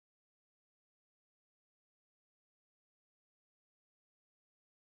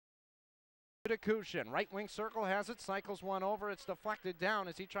to Kushin. Right wing circle has it, cycles one over. It's deflected down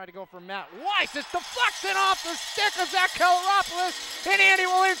as he tried to go for Matt Weiss. It's deflected off the stick of Zach Kelaropoulos, and Andy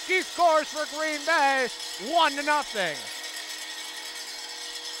Welinski scores for Green Bay, 1-0.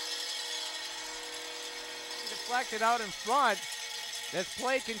 Deflected out in front. This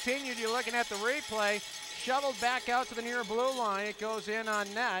play continued. You're looking at the replay. Shoveled back out to the near blue line. It goes in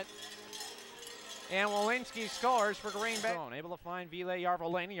on net. And Welinski scores for Green Bay. Able to find Ville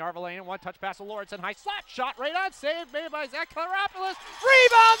Järvoläinen. Järvoläinen, one-touch pass to Lawrence, high slap shot right on, save made by Zach Kelaropoulos.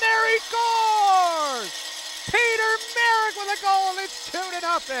 Rebound there, he scores! Peter Marek with a goal, and it's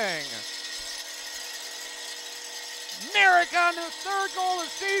 2-0. Marek on his third goal of the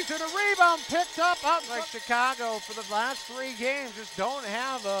season. A rebound picked up out like Chicago for the last 3 games. Just don't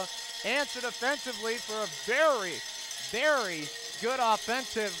have a answer defensively for a very, very good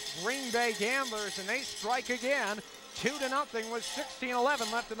offensive Green Bay Gamblers, and they strike again. 2-0 with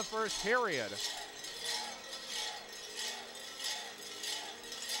 16:11 left in the first period.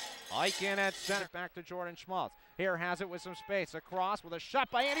 Ike in at center, back to Jordan Schmaltz. Here has it with some space, across with a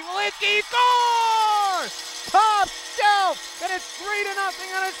shot by Andy Welinski. He scores! Top shelf, and it's 3-0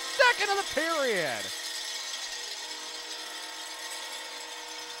 on his second of the period.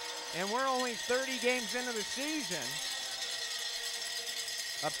 And we're only 30 games into the season.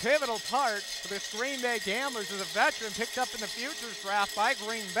 A pivotal part for this Green Bay Gamblers is a veteran picked up in the futures draft by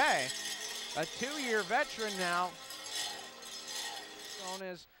Green Bay. A 2-year veteran now. Known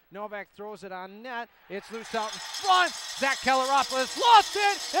as Novak throws it on net. It's loose out in front. Zach Kelaropoulos lost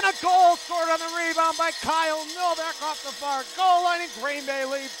it, and a goal scored on the rebound by Kyle Novak off the far goal line, and Green Bay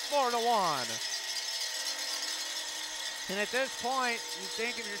leads 4-1. And at this point, you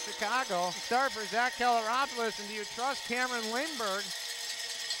think if you're Chicago, start for Zach Kelaropoulos, and do you trust Cameron Lindberg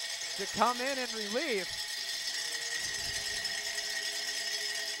to come in relief?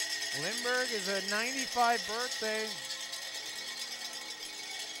 Lindberg is a 95 birthday.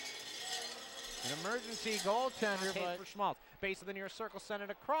 An emergency goaltender, but for Schmaltz. Base of the near circle, sent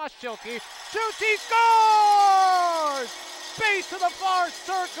it across. Schilke shoots, he scores! Base of the far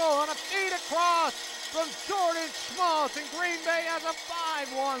circle on a feed across from Jordan Schmaltz, and Green Bay has a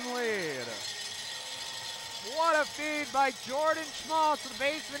 5-1 lead. What a feed by Jordan Schmaltz to the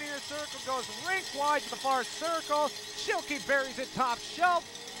base of the near circle, goes rink wide to the far circle. Schilke buries it top shelf.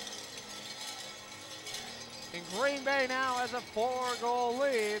 And Green Bay now has a 4-goal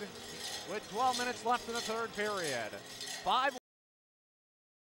lead with 12 minutes left in the third period. 5.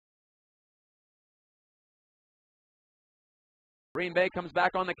 Green Bay comes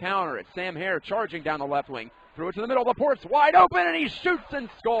back on the counter. It's Sam Hare charging down the left wing. Threw it to the middle. Laporte's wide open, and he shoots and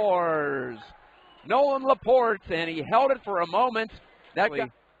scores. Nolan Laporte, and he held it for a moment. That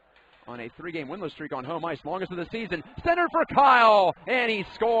guy on a 3-game winless streak on home ice, longest of the season. Center for Kyle, and he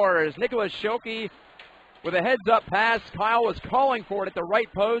scores. Nicholas Schilke with a heads-up pass. Kyle was calling for it at the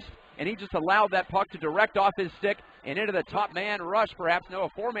right post, and he just allowed that puck to direct off his stick and into the top man rush, perhaps no, a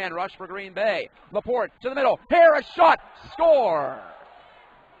 4-man rush for Green Bay. Laporte to the middle. Hare, a shot, score!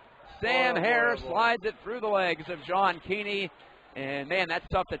 Sam Hare slides it through the legs of John Keeney. And, man, that's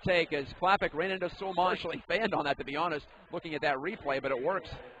tough to take as Klapik ran into Sulman. Actually fanned on that, to be honest, looking at that replay, but it works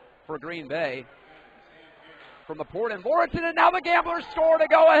for Green Bay. From Laporte and Lawrence, and now the Gamblers score to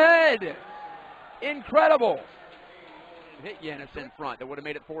go ahead. Incredible. Hit Yanis in front. That would have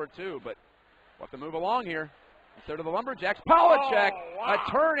made it 4-2, but we'll have to move along here. Instead of the Lumberjacks, Polacek, a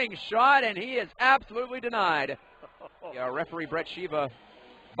turning shot, and he is absolutely denied. Referee Brett Shiva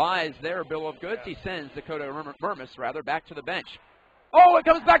buys their bill of goods. He sends Dakota Mermis, back to the bench. Oh, it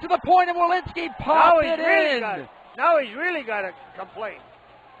comes back to the point, and Welinski popped it in. Now he's really got to complain.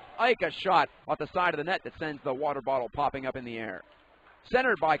 Ike, a shot off the side of the net that sends the water bottle popping up in the air.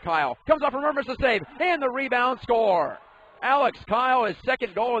 Centered by Kyle. Comes up from Mermis to save, and the rebound score. Alex Kyle, his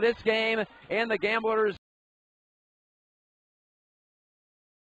second goal of this game, and the Gamblers